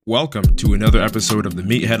Welcome to another episode of the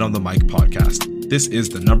Meathead on the Mic podcast. This is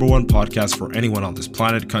the #1 podcast for anyone on this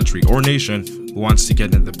planet, country, or nation who wants to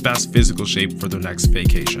get in the best physical shape for their next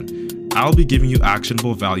vacation. I'll be giving you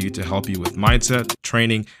actionable value to help you with mindset,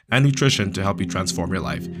 training, and nutrition to help you transform your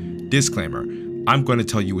life. Disclaimer, I'm going to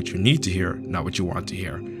tell you what you need to hear, not what you want to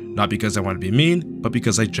hear. Not because I want to be mean, but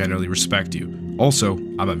because I genuinely respect you. Also,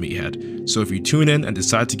 I'm a meathead. So if you tune in and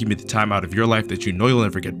decide to give me the time out of your life that you know you'll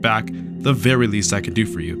never get back, the very least I can do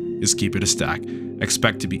for you is keep it a stack.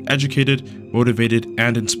 Expect to be educated, motivated,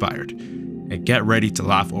 and inspired. And get ready to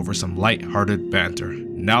laugh over some light-hearted banter.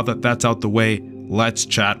 Now that that's out the way, let's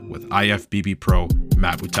chat with IFBB Pro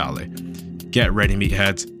Matt Butale. Get ready,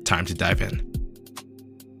 meatheads. Time to dive in.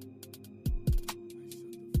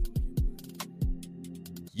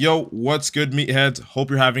 Yo, what's good, meatheads? Hope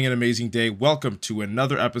you're having an amazing day. Welcome to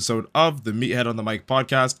another episode of the Meathead on the Mic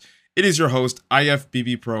podcast. It is your host,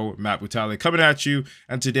 IFBB Pro Matt Butale, coming at you,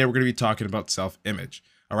 and today we're going to be talking about self-image.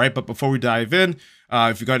 All right, but before we dive in,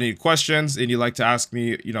 if you got any questions and you'd like to ask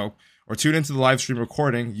me, or tune into the live stream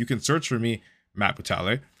recording, you can search for me, Matt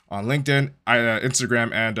Butale, on LinkedIn,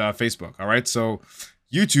 Instagram, and Facebook. All right, so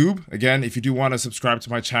YouTube, again, if you do want to subscribe to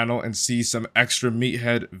my channel and see some extra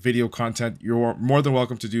meathead video content, you're more than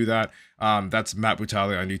welcome to do that. That's Matt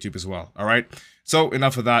Butale on YouTube as well. All right. So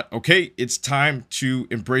enough of that. Okay, it's time to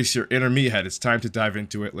embrace your inner meathead. It's time to dive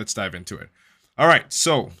into it. Let's dive into it. All right.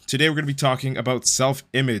 So today we're going to be talking about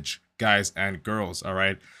self-image, guys and girls. All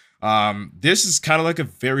right. This is kind of like a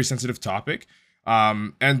very sensitive topic.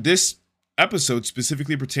 And this episode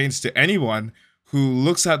specifically pertains to anyone who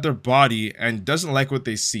looks at their body and doesn't like what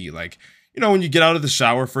they see. Like, when you get out of the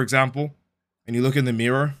shower, for example, and you look in the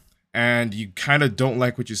mirror and you kind of don't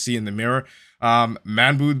like what you see in the mirror.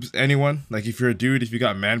 Man boobs, anyone? Like, if you're a dude, if you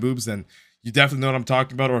got man boobs, then you definitely know what I'm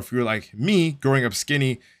talking about. Or if you're like me, growing up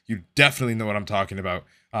skinny, you definitely know what I'm talking about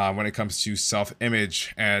when it comes to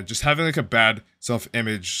self-image and just having like a bad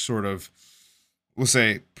self-image sort of, we'll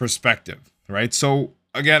say, perspective, right? So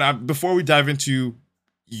again, before we dive into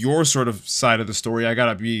your sort of side of the story, I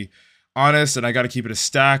gotta be honest and I gotta keep it a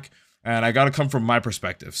stack and I gotta come from my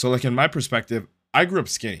perspective. So like in my perspective, I grew up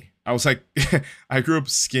skinny. I was like, I grew up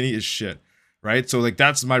skinny as shit, right? So like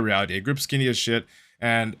that's my reality. I grew up skinny as shit,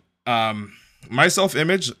 and my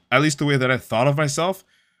self-image, at least the way that I thought of myself,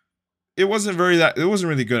 it wasn't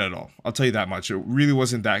really good at all. I'll tell you that much. It really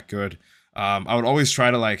wasn't that good. I would always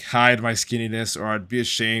try to like hide my skinniness, or I'd be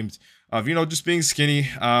ashamed of just being skinny.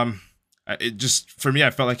 It just, for me, I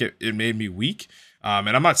felt like it made me weak.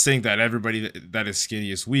 And I'm not saying that everybody that is skinny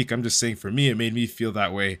is weak. I'm just saying for me, it made me feel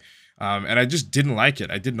that way. And I just didn't like it.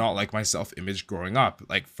 I did not like my self-image growing up.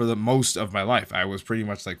 Like for the most of my life, I was pretty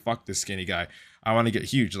much like, fuck this skinny guy. I want to get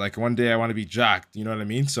huge. Like one day I want to be jacked. You know what I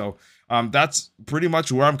mean? So that's pretty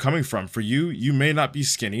much where I'm coming from. For you, you may not be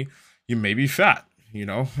skinny. You may be fat,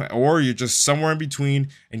 or you're just somewhere in between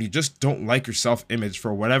and you just don't like your self-image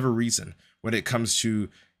for whatever reason when it comes to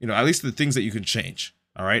at least the things that you can change.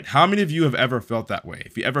 All right. How many of you have ever felt that way?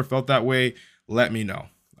 If you ever felt that way, let me know.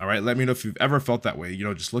 All right. Let me know if you've ever felt that way.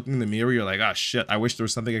 Just looking in the mirror, you're like, ah, shit, I wish there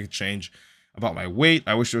was something I could change about my weight.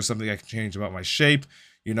 I wish there was something I could change about my shape,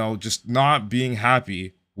 just not being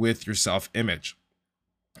happy with your self-image.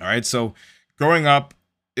 All right. So growing up,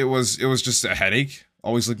 it was just a headache,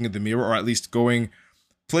 always looking at the mirror, or at least going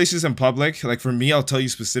places in public. Like for me, I'll tell you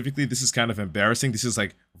specifically, this is kind of embarrassing. This is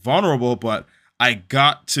like vulnerable, but I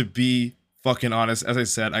got to be fucking honest. As I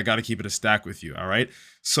said, I got to keep it a stack with you. All right.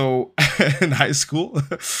 So in high school,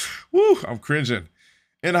 I'm cringing.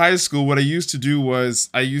 In high school, what I used to do was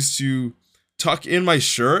I used to tuck in my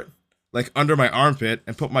shirt, like under my armpit,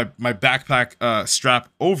 and put my backpack strap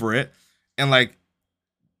over it, and like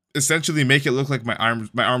essentially make it look like my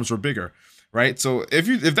arms were bigger. Right. So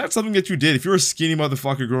if that's something that you did, if you're a skinny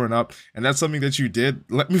motherfucker growing up and that's something that you did,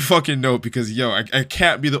 let me fucking know, because I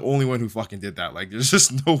can't be the only one who fucking did that. Like there's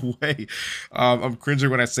just no way. I'm cringing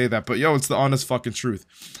when I say that, but it's the honest fucking truth.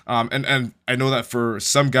 And I know that for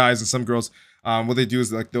some guys and some girls, what they do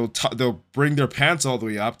is like they'll bring their pants all the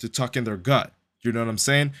way up to tuck in their gut. You know what I'm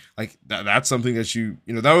saying? Like that's something that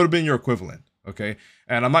that would have been your equivalent. Okay.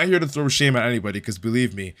 And I'm not here to throw shame at anybody, because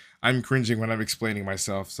believe me, I'm cringing when I'm explaining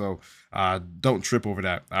myself. So don't trip over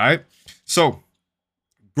that. All right. So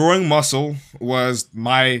growing muscle was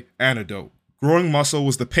my antidote. Growing muscle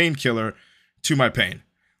was the painkiller to my pain.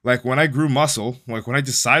 Like when I grew muscle, like when I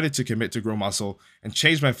decided to commit to grow muscle and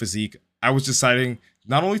change my physique, I was deciding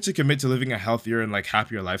not only to commit to living a healthier and like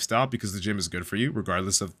happier lifestyle, because the gym is good for you,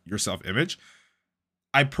 regardless of your self-image.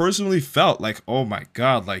 I personally felt like, oh my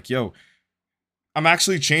God, like, I'm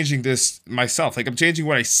actually changing this myself. Like I'm changing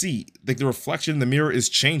what I see. Like the reflection in the mirror is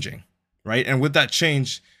changing, right? And with that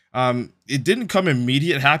change, It didn't come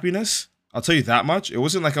immediate happiness. I'll tell you that much. It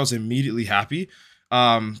wasn't like I was immediately happy.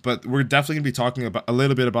 But we're definitely gonna be talking about a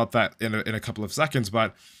little bit about that in a couple of seconds.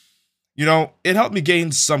 But it helped me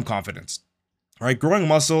gain some confidence. Right, growing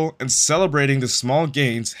muscle and celebrating the small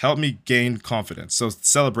gains helped me gain confidence. So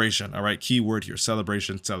celebration, all right, key word here,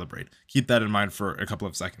 celebration, celebrate. Keep that in mind for a couple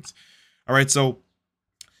of seconds. All right, so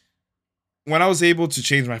when I was able to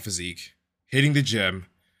change my physique, hitting the gym,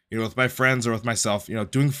 with my friends or with myself,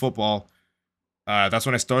 doing football, that's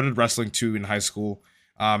when I started wrestling too in high school.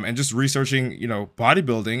 And just researching,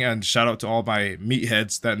 bodybuilding, and shout out to all my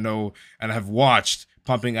meatheads that know and have watched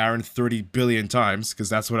Pumping Iron 30 billion times, because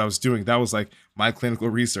that's what I was doing. That was like my clinical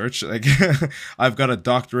research. Like I've got a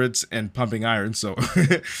doctorate in pumping iron, so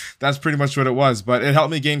that's pretty much what it was. But it helped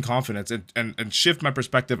me gain confidence and shift my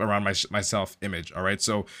perspective around my self image. All right,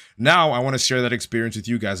 so now I want to share that experience with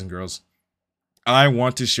you guys and girls. I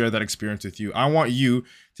want to share that experience with you. I want you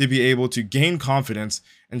to be able to gain confidence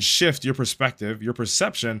and shift your perspective, your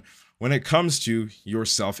perception when it comes to your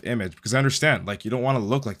self-image. Because I understand, like, you don't want to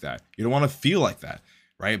look like that. You don't want to feel like that,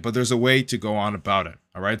 right? But there's a way to go on about it,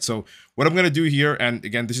 all right? So what I'm going to do here, and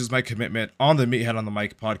again, this is my commitment on the Meathead on the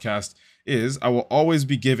Mic podcast, is I will always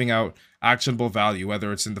be giving out actionable value,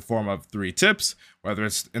 whether it's in the form of 3 tips, whether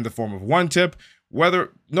it's in the form of 1 tip, no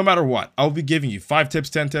matter what, I'll be giving you 5 tips,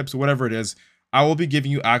 10 tips, whatever it is. I will be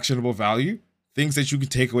giving you actionable value, things that you can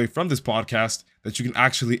take away from this podcast that you can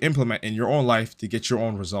actually implement in your own life to get your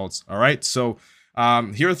own results. All right. So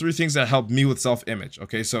here are 3 things that help me with self-image.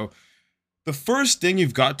 Okay. So the first thing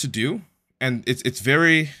you've got to do, and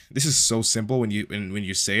this is so simple when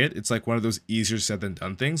you say it, it's like one of those easier said than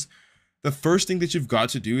done things. The first thing that you've got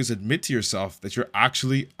to do is admit to yourself that you're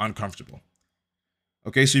actually uncomfortable.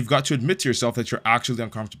 Okay. So you've got to admit to yourself that you're actually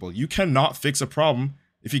uncomfortable. You cannot fix a problem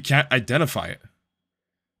if you can't identify it.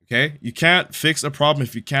 Okay? You can't fix a problem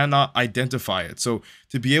if you cannot identify it. So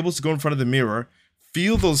to be able to go in front of the mirror,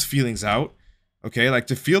 feel those feelings out, okay? Like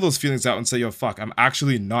to feel those feelings out and say, yo, fuck, I'm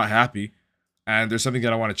actually not happy and there's something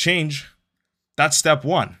that I want to change. That's step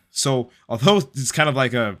 1. So although it's kind of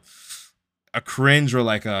like a cringe or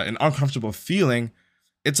like an uncomfortable feeling,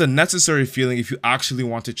 it's a necessary feeling if you actually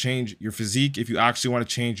want to change your physique, if you actually want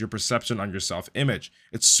to change your perception on your self-image.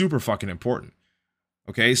 It's super fucking important.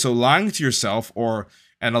 Okay, so lying to yourself,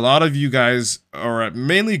 and a lot of you guys, or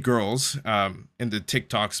mainly girls in the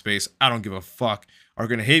TikTok space, I don't give a fuck, are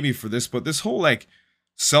going to hate me for this, but this whole like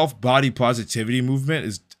self-body positivity movement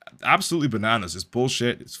is absolutely bananas. It's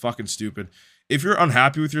bullshit. It's fucking stupid. If you're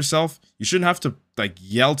unhappy with yourself, you shouldn't have to like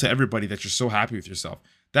yell to everybody that you're so happy with yourself.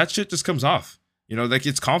 That shit just comes off. Like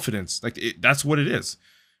it's confidence. Like that's what it is,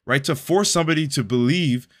 right? To force somebody to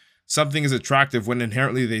believe something is attractive when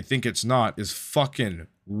inherently they think it's not is fucking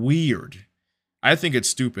weird. I think it's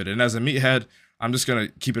stupid. And as a meathead, I'm just going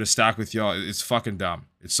to keep it a stack with y'all. It's fucking dumb.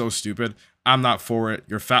 It's so stupid. I'm not for it.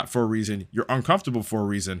 You're fat for a reason. You're uncomfortable for a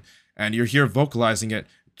reason. And you're here vocalizing it.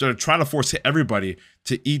 They're trying to force everybody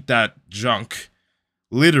to eat that junk,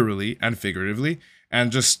 literally and figuratively,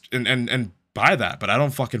 and just and buy that. But I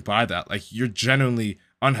don't fucking buy that. Like, you're genuinely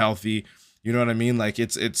unhealthy. You know what I mean? Like,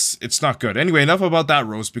 it's not good. Anyway, enough about that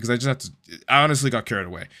roast, because I honestly got carried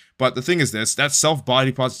away. But the thing is this, that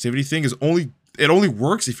self-body positivity thing it only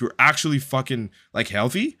works if you're actually fucking like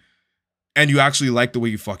healthy and you actually like the way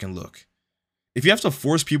you fucking look. If you have to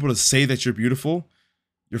force people to say that you're beautiful,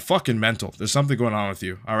 you're fucking mental. There's something going on with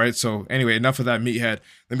you. All right. So anyway, enough of that meathead.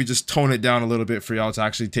 Let me just tone it down a little bit for y'all to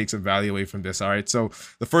actually take some value away from this. All right. So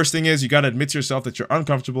the first thing is you got to admit to yourself that you're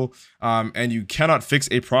uncomfortable, and you cannot fix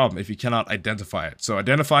a problem if you cannot identify it. So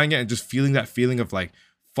identifying it and just feeling that feeling of like,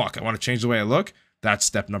 fuck, I want to change the way I look. That's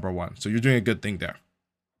step number 1. So you're doing a good thing there.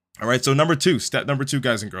 All right. So step number 2,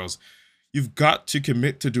 guys and girls, you've got to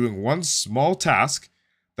commit to doing one small task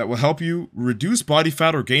that will help you reduce body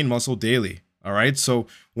fat or gain muscle daily. All right. So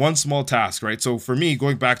one small task, right? So for me,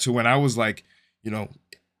 going back to when I was like,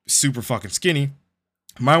 super fucking skinny,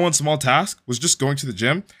 my one small task was just going to the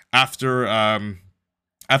gym after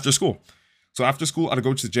school. So after school, I'd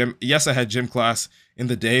go to the gym. Yes, I had gym class in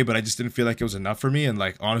the day, but I just didn't feel like it was enough for me. And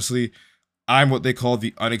like, honestly, I'm what they call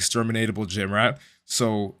the unexterminatable gym rat.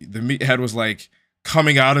 So the meathead was like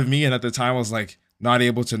coming out of me. And at the time I was like not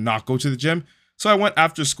able to not go to the gym. So I went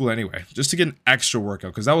after school anyway, just to get an extra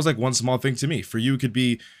workout, because that was like one small thing to me. For you, it could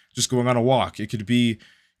be just going on a walk. It could be,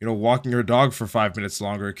 walking your dog for 5 minutes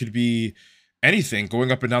longer. It could be anything,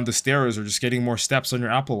 going up and down the stairs, or just getting more steps on your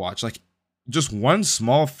Apple Watch. Like, just one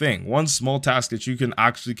small thing, one small task that you can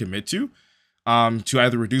actually commit to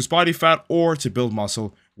either reduce body fat or to build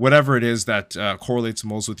muscle, whatever it is that correlates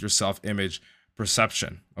most with your self-image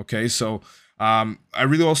perception. Okay, so I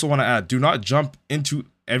really also want to add, do not jump into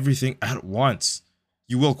everything at once,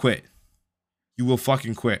 you will quit. You will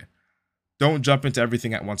fucking quit. Don't jump into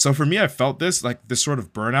everything at once. So for me, I felt this sort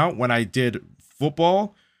of burnout when I did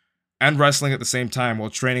football and wrestling at the same time while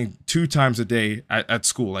training 2 times a day at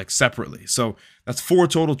school, like separately. So that's 4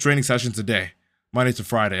 total training sessions a day, Monday to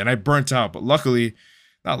Friday. And I burnt out, but luckily,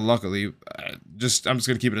 not luckily, I'm just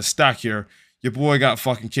gonna keep it a stack here. Your boy got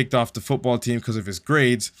fucking kicked off the football team because of his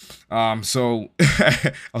grades. So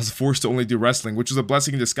I was forced to only do wrestling, which was a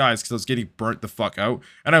blessing in disguise because I was getting burnt the fuck out.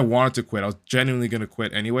 And I wanted to quit. I was genuinely going to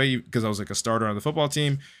quit anyway because I was like a starter on the football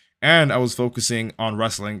team. And I was focusing on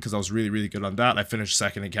wrestling because I was really, really good on that. I finished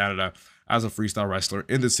 2nd in Canada as a freestyle wrestler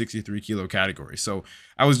in the 63 kilo category. So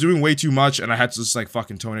I was doing way too much and I had to just like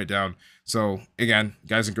fucking tone it down. So again,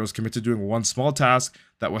 guys and girls, commit to doing one small task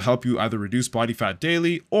that will help you either reduce body fat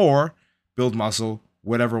daily or build muscle,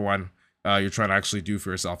 whatever one you're trying to actually do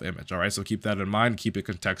for your self-image. All right, so keep that in mind, keep it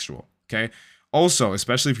contextual. Okay, also,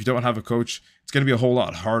 especially if you don't have a coach, it's going to be a whole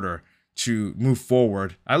lot harder to move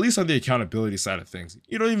forward, at least on the accountability side of things.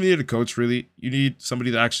 You don't even need a coach, really. You need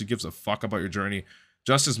somebody that actually gives a fuck about your journey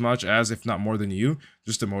just as much as, if not more than you,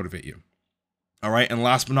 just to motivate you. All right, and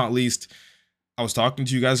last but not least, I was talking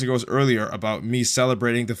to you guys and girls earlier about me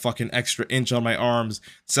celebrating the fucking extra inch on my arms,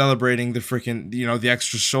 celebrating the freaking, the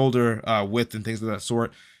extra shoulder width and things of that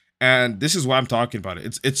sort. And this is why I'm talking about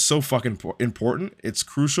it. It's so fucking important. It's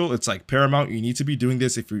crucial. It's like paramount. You need to be doing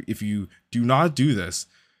this. If you do not do this,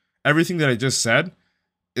 everything that I just said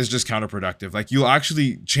is just counterproductive. Like, you'll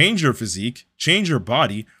actually change your physique, change your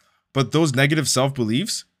body, but those negative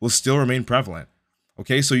self-beliefs will still remain prevalent.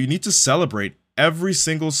 Okay, so you need to celebrate every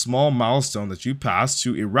single small milestone that you pass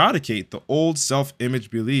to eradicate the old self-image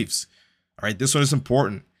beliefs. All right, this one is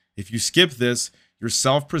important. If you skip this, your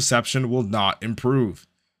self-perception will not improve.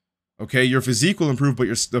 Okay, your physique will improve, but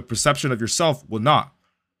the perception of yourself will not.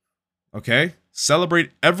 Okay,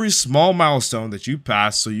 celebrate every small milestone that you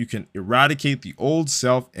pass so you can eradicate the old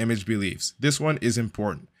self-image beliefs. This one is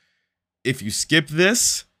important. If you skip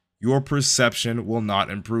this, your perception will not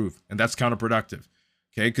improve, and that's counterproductive.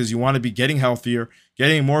 Okay, because you want to be getting healthier,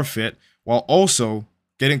 getting more fit, while also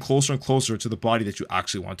getting closer and closer to the body that you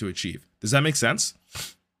actually want to achieve. Does that make sense?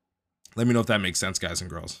 Let me know if that makes sense, guys and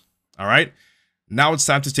girls. All right, now it's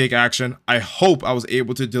time to take action. I hope I was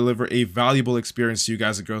able to deliver a valuable experience to you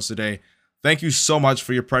guys and girls today. Thank you so much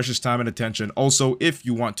for your precious time and attention. Also, if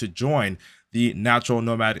you want to join the Natural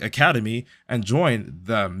Nomad Academy and join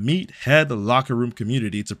the Meathead Locker Room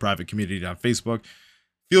community, it's a private community on Facebook,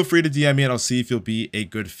 feel free to DM me and I'll see if you'll be a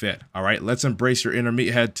good fit. All right, let's embrace your inner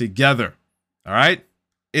meathead together. All right,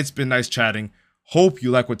 it's been nice chatting. Hope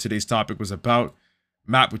you like what today's topic was about.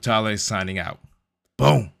 Matt Butale signing out.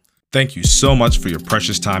 Boom. Thank you so much for your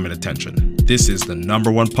precious time and attention. This is the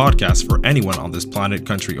 #1 podcast for anyone on this planet,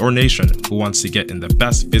 country, or nation who wants to get in the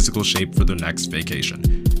best physical shape for their next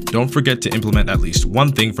vacation. Don't forget to implement at least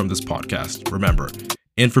one thing from this podcast. Remember,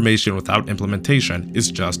 information without implementation is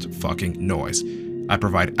just fucking noise. I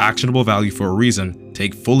provide actionable value for a reason.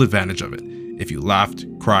 Take full advantage of it. If you laughed,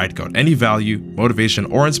 cried, got any value, motivation,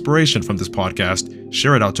 or inspiration from this podcast,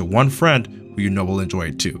 share it out to one friend who you know will enjoy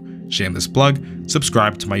it too. Shameless plug,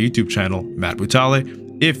 subscribe to my YouTube channel, Matt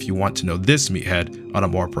Butale, if you want to know this meathead on a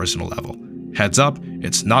more personal level. Heads up,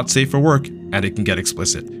 it's not safe for work and it can get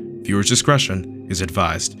explicit. Viewer's discretion is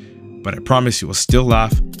advised. But I promise you will still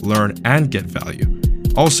laugh, learn, and get value.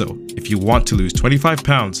 Also, if you want to lose 25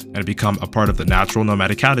 pounds and become a part of the Natural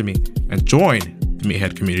Nomad Academy and join the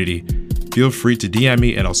Meathead community, feel free to DM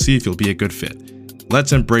me and I'll see if you'll be a good fit.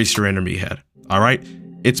 Let's embrace your inner meathead. All right,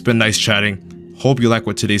 it's been nice chatting. Hope you like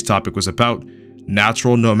what today's topic was about.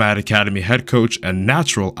 Natural Nomad Academy head coach and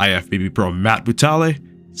natural IFBB pro Matt Butale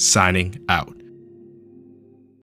signing out.